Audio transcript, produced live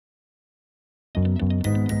You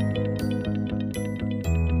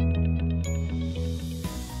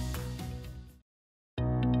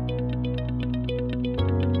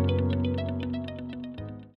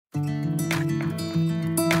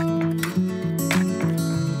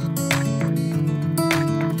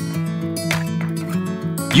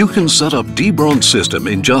can set up BeeWaTec system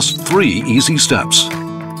in just 3 easy steps.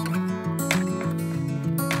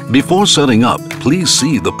 Before setting up, please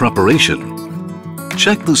see the preparation.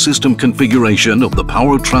 Check the system configuration of the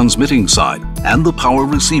power transmitting side and the power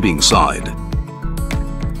receiving side.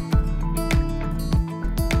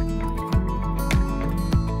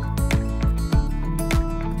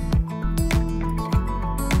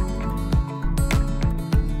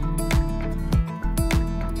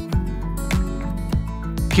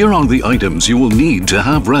 Here are the items you will need to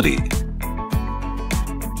have ready.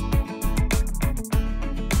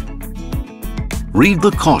 Read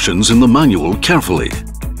the cautions in the manual carefully.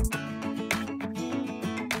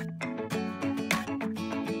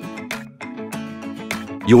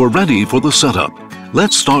 You are ready for the setup.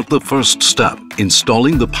 Let's start the first step,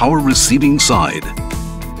 installing the power receiving side.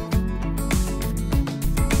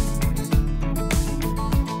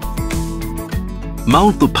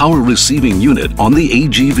 Mount the power receiving unit on the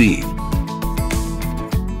AGV.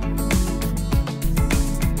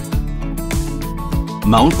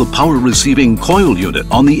 Mount the power receiving coil unit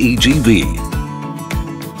on the AGV.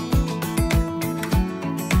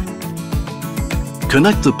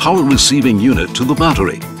 Connect the power receiving unit to the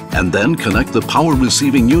battery, and then connect the power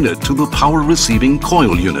receiving unit to the power receiving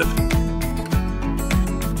coil unit.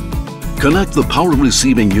 Connect the power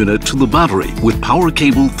receiving unit to the battery with power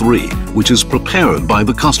cable 3, which is prepared by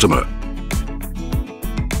the customer.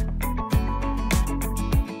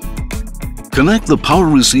 Connect the power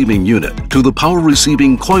receiving unit to the power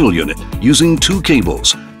receiving coil unit using 2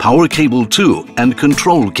 cables, power cable 2 and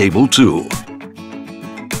control cable 2.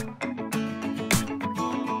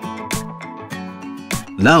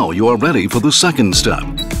 Now you are ready for the second step.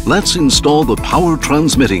 Let's install the power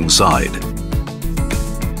transmitting side.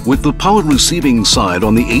 With the power receiving side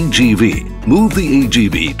on the AGV, move the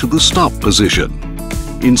AGV to the stop position.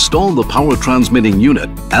 Install the power transmitting unit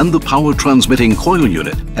and the power transmitting coil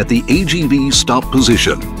unit at the AGV stop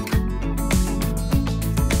position.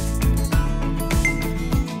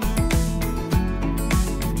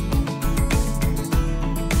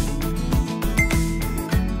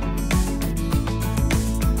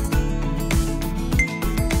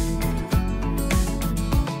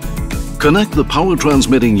 Connect the power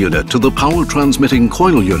transmitting unit to the power transmitting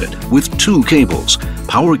coil unit with 2 cables,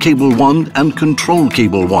 power cable 1 and control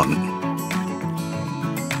cable 1.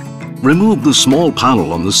 Remove the small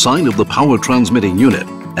panel on the side of the power transmitting unit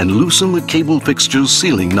and loosen the cable fixture's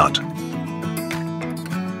sealing nut.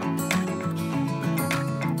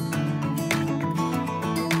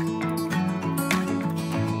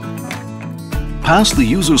 Pass the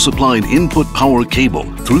user-supplied input power cable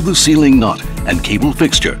through the sealing nut and cable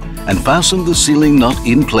fixture and fasten the sealing nut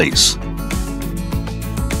in place.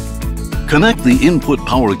 Connect the input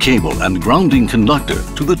power cable and grounding conductor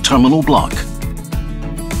to the terminal block.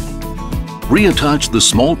 Reattach the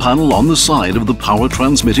small panel on the side of the power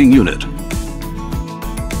transmitting unit.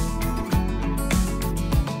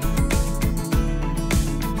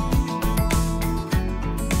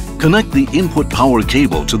 Connect the input power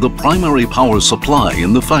cable to the primary power supply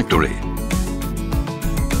in the factory.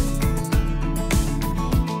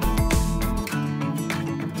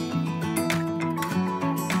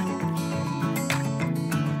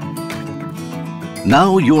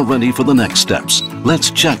 Now you're ready for the next steps.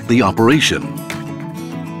 Let's check the operation.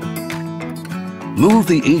 Move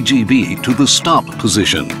the AGV to the stop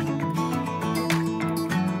position.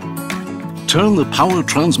 Turn the power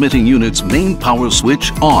transmitting unit's main power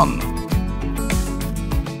switch on.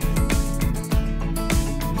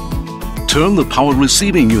 Turn the power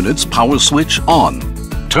receiving unit's power switch on.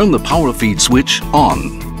 Turn the power feed switch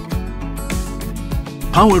on.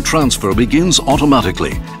 Power transfer begins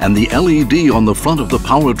automatically and the LED on the front of the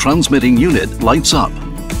power transmitting unit lights up.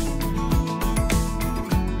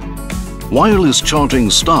 Wireless charging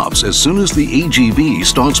stops as soon as the AGV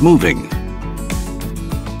starts moving.